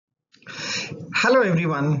Hello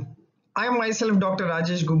everyone, I am myself Dr.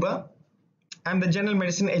 Rajesh Gubba. I am the general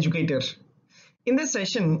medicine educator. In this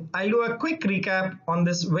session, I'll do a quick recap on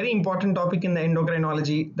this very important topic in the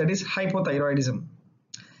endocrinology, that is hypothyroidism.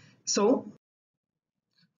 So,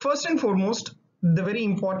 first and foremost, the very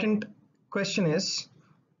important question is,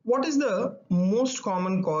 what is the most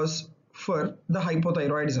common cause for the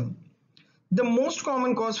hypothyroidism? The most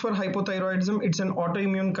common cause for hypothyroidism, it's an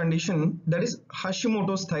autoimmune condition, that is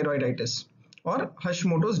Hashimoto's thyroiditis or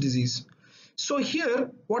Hashimoto's disease. So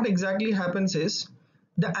here what exactly happens is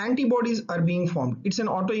the antibodies are being formed. It's an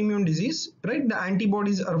autoimmune disease, right? The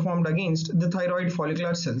antibodies are formed against the thyroid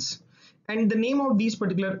follicular cells. And the name of these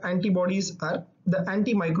particular antibodies are the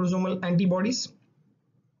antimicrosomal antibodies.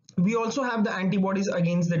 We also have the antibodies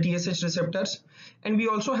against the TSH receptors, and we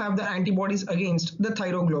also have the antibodies against the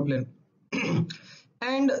thyroglobulin.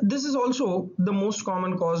 And this is also the most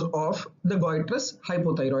common cause of the goitrous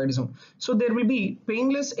hypothyroidism. So there will be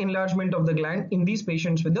painless enlargement of the gland in these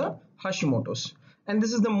patients with the Hashimoto's. And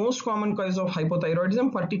this is the most common cause of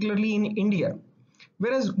hypothyroidism, particularly in India.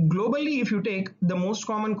 Whereas globally, if you take, the most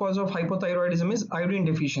common cause of hypothyroidism is iodine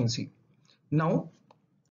deficiency. Now,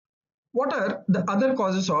 what are the other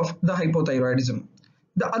causes of the hypothyroidism?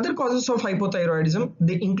 The other causes of hypothyroidism,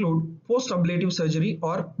 they include post-ablative surgery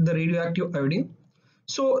or the radioactive iodine.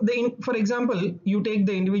 So, for example, you take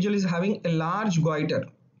the individual is having a large goiter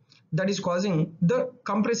that is causing the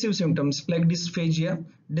compressive symptoms like dysphagia,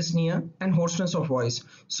 dyspnea and hoarseness of voice.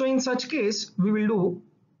 So, in such case, we will do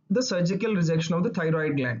the surgical resection of the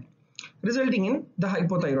thyroid gland, resulting in the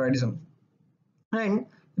hypothyroidism. And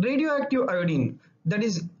radioactive iodine, that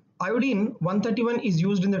is iodine 131, is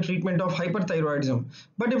used in the treatment of hyperthyroidism,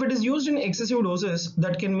 but if it is used in excessive doses,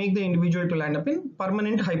 that can make the individual to land up in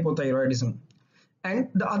permanent hypothyroidism. And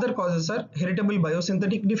the other causes are heritable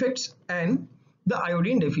biosynthetic defects and the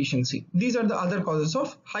iodine deficiency. These are the other causes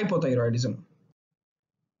of hypothyroidism.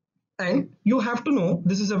 And you have to know,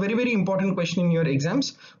 this is a very important question in your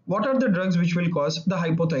exams, what are the drugs which will cause the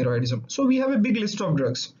hypothyroidism? So we have a big list of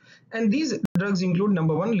drugs, and these drugs include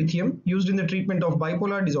number 1, lithium, used in the treatment of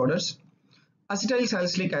bipolar disorders; acetyl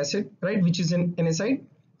salicylic acid, right, which is an NSAID;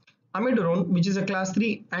 amiodarone, which is a class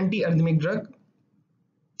 3 antiarrhythmic drug;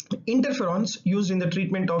 interferons, used in the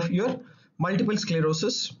treatment of your multiple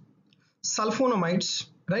sclerosis; sulfonamides,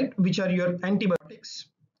 right, which are your antibiotics.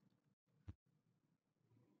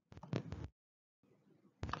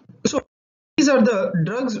 So these are the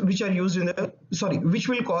drugs which are used in the which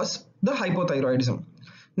will cause the hypothyroidism.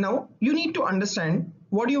 Now you need to understand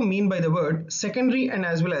what do you mean by the word secondary and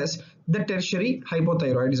as well as the tertiary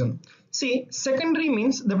hypothyroidism. See, secondary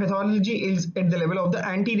means the pathology is at the level of the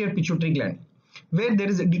anterior pituitary gland, where there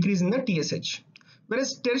is a decrease in the TSH.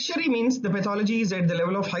 Whereas tertiary means the pathology is at the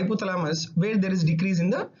level of hypothalamus, where there is decrease in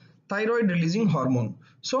the thyroid releasing hormone.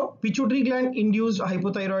 So pituitary gland induced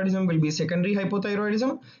hypothyroidism will be secondary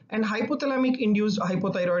hypothyroidism, and hypothalamic induced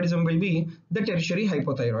hypothyroidism will be the tertiary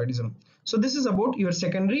hypothyroidism. So this is about your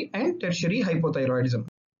secondary and tertiary hypothyroidism.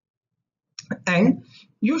 And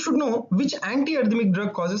you should know which antiarrhythmic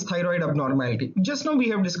drug causes thyroid abnormality. Just now we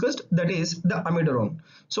have discussed, that is the amiodarone.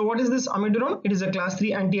 So what is this amiodarone? It is a class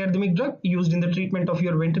 3 antiarrhythmic drug used in the treatment of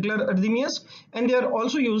your ventricular arrhythmias, and they are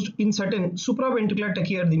also used in certain supraventricular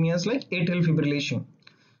tachyarrhythmias like atrial fibrillation.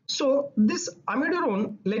 So this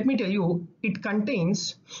amiodarone, let me tell you, it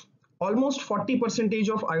contains almost 40%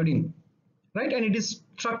 of iodine, right? And it is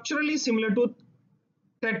structurally similar to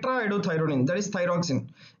tetraiodothyronine, that is thyroxine,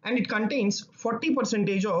 and it contains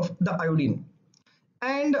 40% of the iodine.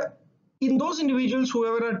 And in those individuals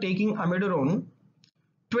whoever are taking amiodarone,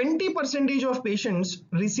 20% of patients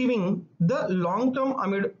receiving the long-term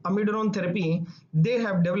amiodarone therapy, they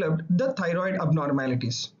have developed the thyroid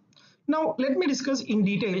abnormalities. Now let me discuss in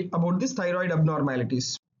detail about these thyroid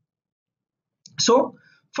abnormalities. So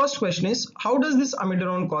first question is, how does this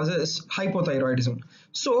amiodarone causes hypothyroidism?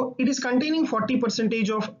 So it is containing 40%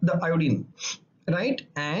 of the iodine, right?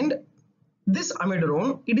 And this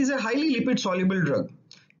amiodarone, it is a highly lipid soluble drug.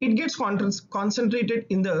 It gets concentrated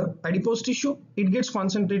in the adipose tissue, it gets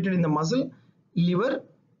concentrated in the muscle, liver,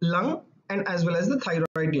 lung, and as well as the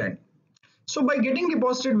thyroid gland. So by getting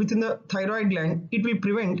deposited within the thyroid gland, it will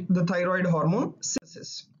prevent the thyroid hormone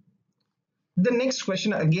synthesis. The next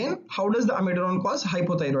question again, how does the amiodarone cause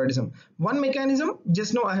hypothyroidism? One mechanism,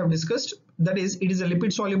 just now I have discussed, that is it is a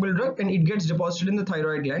lipid soluble drug and it gets deposited in the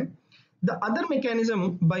thyroid gland. The other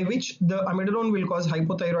mechanism by which the amiodarone will cause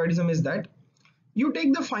hypothyroidism is that you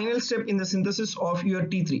take the final step in the synthesis of your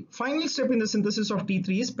T3. Final step in the synthesis of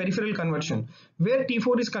T3 is peripheral conversion, where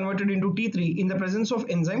T4 is converted into T3 in the presence of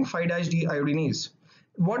enzyme 5-deiodinase.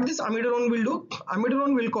 what this amiodarone will do?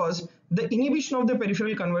 Amiodarone will cause the inhibition of the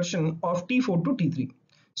peripheral conversion of T4 to T3.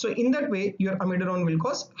 So in that way, your amiodarone will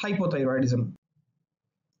cause hypothyroidism.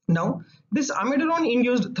 Now, this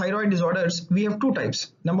amiodarone-induced thyroid disorders, we have two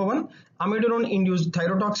types. Number one, amiodarone-induced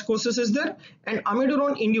thyrotoxicosis is there, and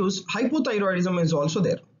amiodarone-induced hypothyroidism is also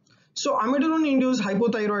there. So, amiodarone-induced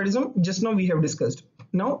hypothyroidism, just now we have discussed.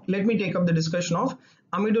 Now, let me take up the discussion of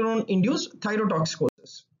amiodarone-induced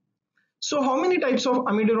thyrotoxicosis. So, how many types of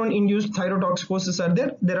amiodarone-induced thyrotoxicosis are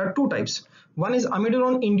there? There are two types. One is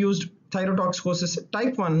amiodarone-induced thyrotoxicosis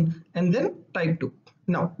type 1 and then type 2.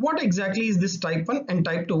 Now, what exactly is this type 1 and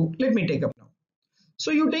type 2? Let me take up now.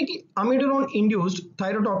 So, you take amiodarone-induced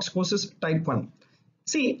thyrotoxicosis type 1.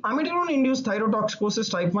 See, amiodarone-induced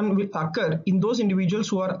thyrotoxicosis type 1 will occur in those individuals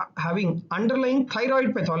who are having underlying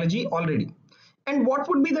thyroid pathology already. And what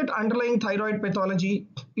would be that underlying thyroid pathology?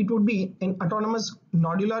 It would be an autonomous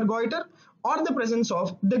nodular goiter or the presence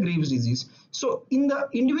of the Graves' disease. So in the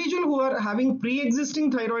individual who are having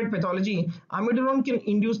pre-existing thyroid pathology, amiodarone can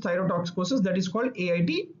induce thyrotoxicosis, that is called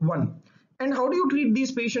AIT1. And how do you treat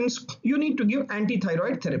these patients? You need to give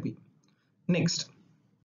anti-thyroid therapy. Next,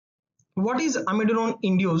 what is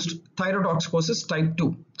amiodarone-induced thyrotoxicosis type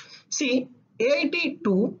 2? See,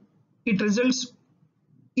 AIT2, it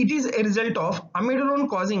is a result of amiodarone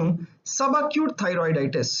causing subacute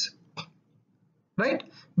thyroiditis, right,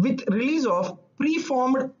 with release of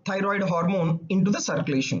preformed thyroid hormone into the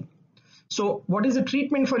circulation. So what is the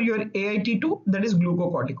treatment for your AIT2? That is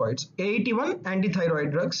glucocorticoids. AIT1,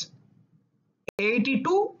 antithyroid drugs.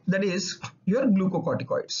 AIT2, that is your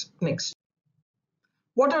glucocorticoids. Next,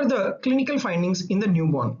 what are the clinical findings in the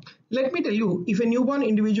newborn? Let me tell you, if a newborn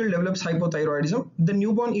individual develops hypothyroidism, the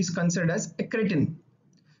newborn is considered as a cretin.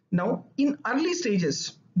 Now, in early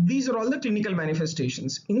stages, these are all the clinical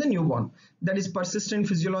manifestations in the newborn. That is persistent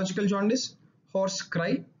physiological jaundice, hoarse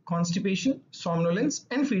cry, constipation, somnolence,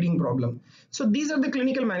 and feeding problem. So these are the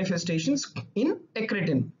clinical manifestations in a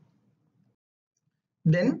cretin.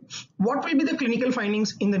 Then, what will be the clinical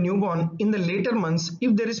findings in the newborn in the later months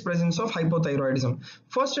if there is presence of hypothyroidism?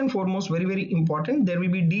 First and foremost, very, very important, there will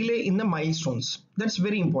be delay in the milestones. That's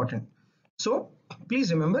very important. So,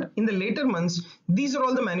 please remember, in the later months, these are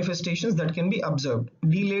all the manifestations that can be observed.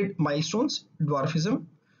 Delayed milestones, dwarfism,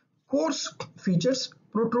 coarse features,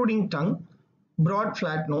 protruding tongue, broad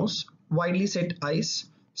flat nose, widely set eyes,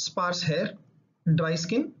 sparse hair, dry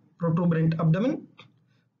skin, protuberant abdomen,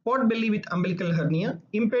 pot belly with umbilical hernia,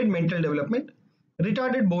 impaired mental development,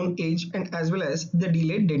 retarded bone age, and as well as the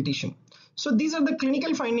delayed dentition. So these are the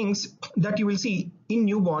clinical findings that you will see in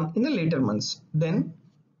newborn in the later months. Then,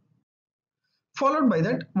 followed by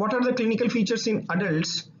that, what are the clinical features in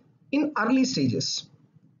adults in early stages?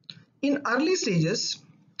 In early stages,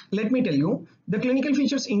 let me tell you, the clinical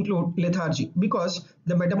features include lethargy because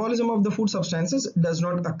the metabolism of the food substances does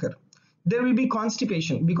not occur. There will be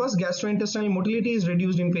constipation because gastrointestinal motility is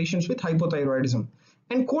reduced in patients with hypothyroidism,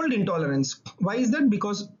 and cold intolerance. Why is that?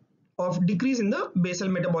 Because of decrease in the basal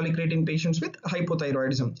metabolic rate in patients with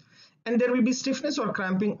hypothyroidism. And there will be stiffness or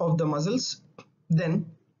cramping of the muscles. Then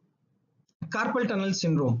carpal tunnel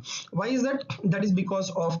syndrome. Why is that? That is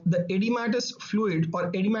because of the edematous fluid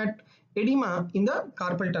or edema in the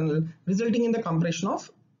carpal tunnel resulting in the compression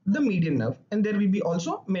of the median nerve, and there will be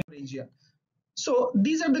also menorrhagia. So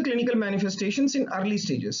these are the clinical manifestations in early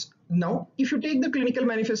stages. Now, if you take the clinical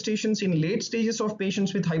manifestations in late stages of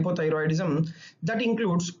patients with hypothyroidism, that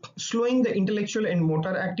includes slowing the intellectual and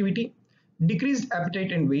motor activity, decreased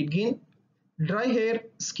appetite and weight gain, dry hair,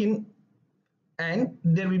 skin, and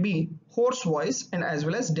there will be hoarse voice and as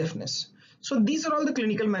well as deafness. So these are all the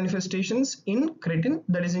clinical manifestations in cretin,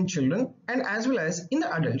 that is in children, and as well as in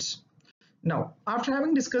the adults. Now, after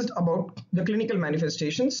having discussed about the clinical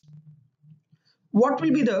manifestations, what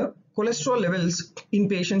will be the cholesterol levels in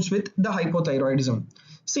patients with the hypothyroidism?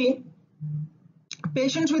 See,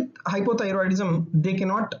 patients with hypothyroidism, they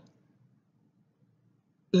cannot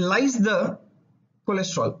lyse the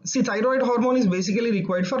cholesterol. See, thyroid hormone is basically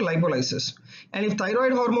required for lipolysis, and if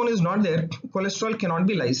thyroid hormone is not there, cholesterol cannot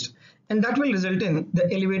be lysed, and that will result in the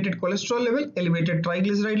elevated cholesterol level, elevated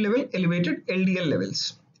triglyceride level, elevated LDL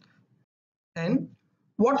levels. And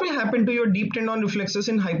what will happen to your deep tendon reflexes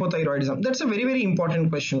in hypothyroidism? That's a very, very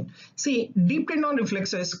important question. See, deep tendon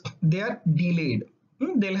reflexes, they are delayed.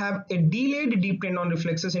 They'll have a delayed deep tendon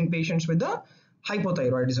reflexes in patients with the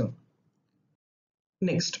hypothyroidism.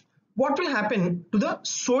 Next, what will happen to the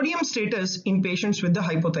sodium status in patients with the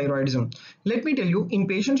hypothyroidism? Let me tell you, in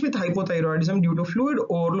patients with hypothyroidism, due to fluid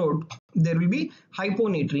overload, there will be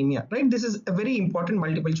hyponatremia, right? This is a very important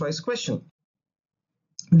multiple choice question.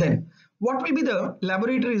 Then, What will be the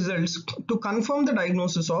laboratory results to confirm the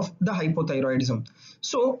diagnosis of the hypothyroidism?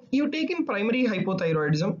 So you take in primary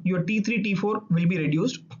hypothyroidism, your T3, T4 will be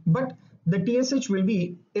reduced, but the TSH will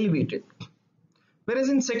be elevated. Whereas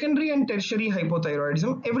in secondary and tertiary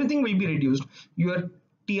hypothyroidism, everything will be reduced. Your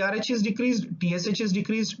TRH is decreased, TSH is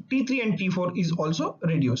decreased, T3 and T4 is also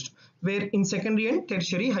reduced, where in secondary and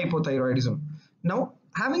tertiary hypothyroidism. Now,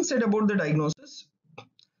 having said about the diagnosis,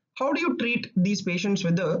 how do you treat these patients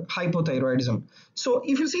with the hypothyroidism? So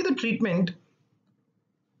if you see the treatment,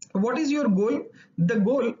 what is your goal? The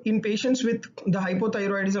goal in patients with the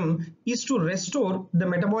hypothyroidism is to restore the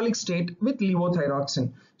metabolic state with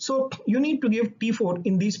levothyroxine. So you need to give T4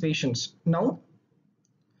 in these patients. Now,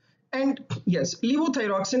 and yes,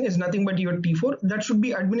 levothyroxine is nothing but your T4 that should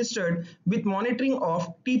be administered with monitoring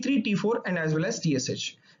of T3, T4 and as well as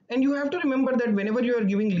TSH. And you have to remember that whenever you are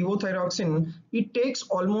giving levothyroxine, it takes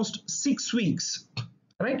almost 6 weeks,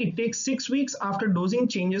 right? It takes 6 weeks after dosing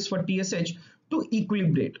changes for TSH to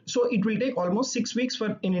equilibrate. So it will take almost 6 weeks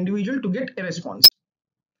for an individual to get a response.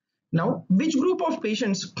 Now, which group of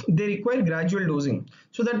patients they require gradual dosing?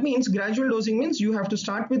 So that means gradual dosing means you have to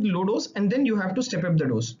start with low dose and then you have to step up the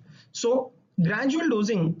dose. So gradual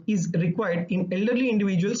dosing is required in elderly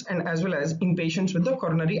individuals and as well as in patients with the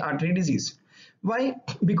coronary artery disease. Why?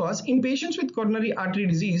 Because in patients with coronary artery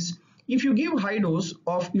disease, if you give high dose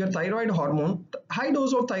of your thyroid hormone, high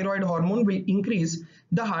dose of thyroid hormone will increase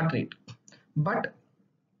the heart rate. But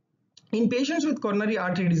in patients with coronary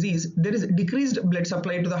artery disease, there is decreased blood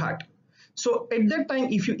supply to the heart. So at that time,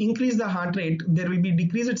 if you increase the heart rate, there will be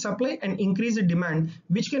decreased supply and increased demand,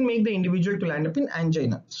 which can make the individual to land up in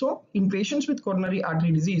angina. So in patients with coronary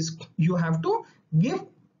artery disease, you have to give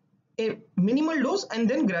a minimal dose and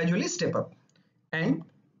then gradually step up. And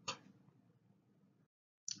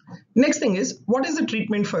next thing is, what is the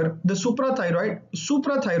treatment for the suprathyroid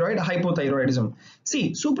hypothyroidism?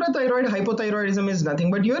 See, suprathyroid hypothyroidism is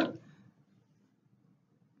nothing but your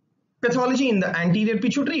pathology in the anterior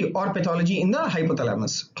pituitary or pathology in the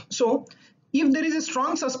hypothalamus. So if there is a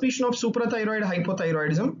strong suspicion of suprathyroid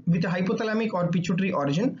hypothyroidism with a hypothalamic or pituitary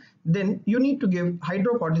origin, then you need to give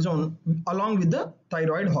hydrocortisone along with the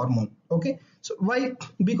thyroid hormone. Okay, so why?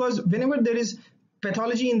 Because whenever there is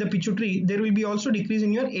pathology in the pituitary, there will be also decrease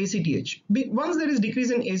in your ACTH. Once there is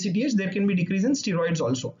decrease in ACTH, there can be decrease in steroids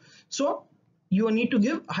also. So you need to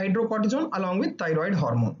give hydrocortisone along with thyroid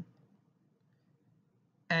hormone.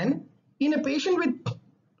 And in a patient with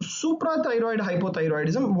suprathyroid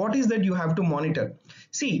hypothyroidism, what is that you have to monitor?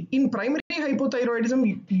 See, in primary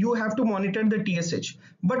hypothyroidism, you have to monitor the TSH,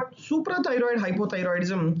 but suprathyroid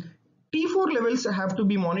hypothyroidism, T4 levels have to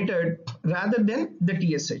be monitored rather than the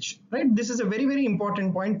TSH, right? This is a very, very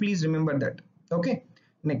important point. Please remember that. Okay,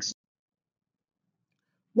 next.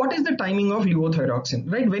 What is the timing of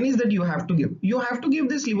levothyroxine, right? When is that you have to give? You have to give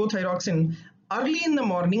this levothyroxine early in the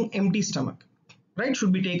morning, empty stomach, right?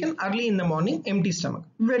 Should be taken early in the morning, empty stomach.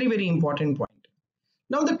 Very, very important point.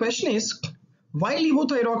 Now the question is, why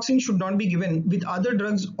levothyroxine should not be given with other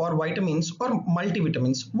drugs or vitamins or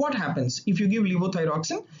multivitamins? What happens if you give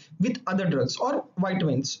levothyroxine with other drugs or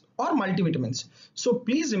vitamins or multivitamins? So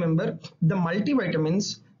please remember, the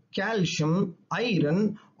multivitamins, calcium,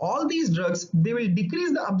 iron, all these drugs, they will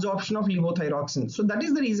decrease the absorption of levothyroxine. So that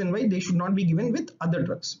is the reason why they should not be given with other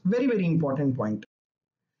drugs. Very, very important point.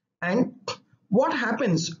 And what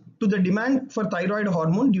happens to the demand for thyroid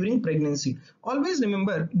hormone during pregnancy? Always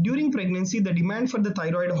remember, during pregnancy, the demand for the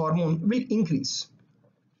thyroid hormone will increase.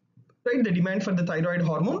 Right? The demand for the thyroid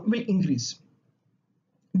hormone will increase.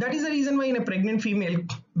 That is the reason why in a pregnant female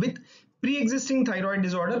with pre-existing thyroid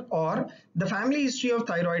disorder or the family history of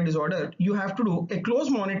thyroid disorder, you have to do a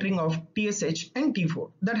close monitoring of TSH and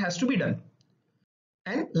T4. That has to be done.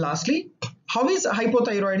 And lastly, how is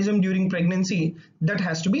hypothyroidism during pregnancy? That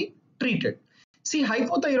has to be treated. See,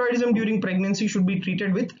 hypothyroidism during pregnancy should be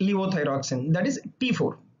treated with levothyroxine, that is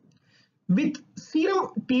T4, with serum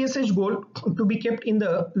TSH goal to be kept in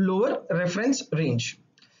the lower reference range.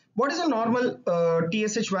 What is a normal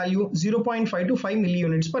TSH value? 0.5 to 5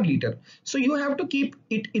 milliunits per liter. So you have to keep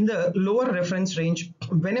it in the lower reference range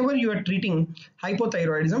whenever you are treating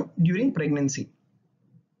hypothyroidism during pregnancy.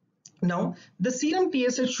 Now, the serum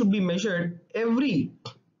TSH should be measured the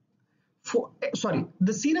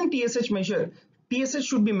serum TSH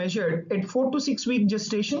should be measured at 4 to 6 week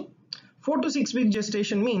gestation. 4 to 6 week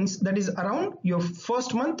gestation means that is around your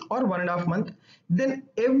first month or 1.5 month. Then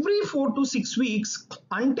every 4 to 6 weeks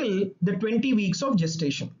until the 20 weeks of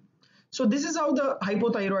gestation. So this is how the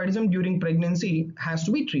hypothyroidism during pregnancy has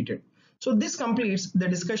to be treated. So this completes the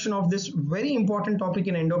discussion of this very important topic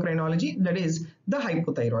in endocrinology, that is the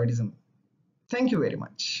hypothyroidism. Thank you very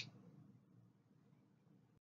much.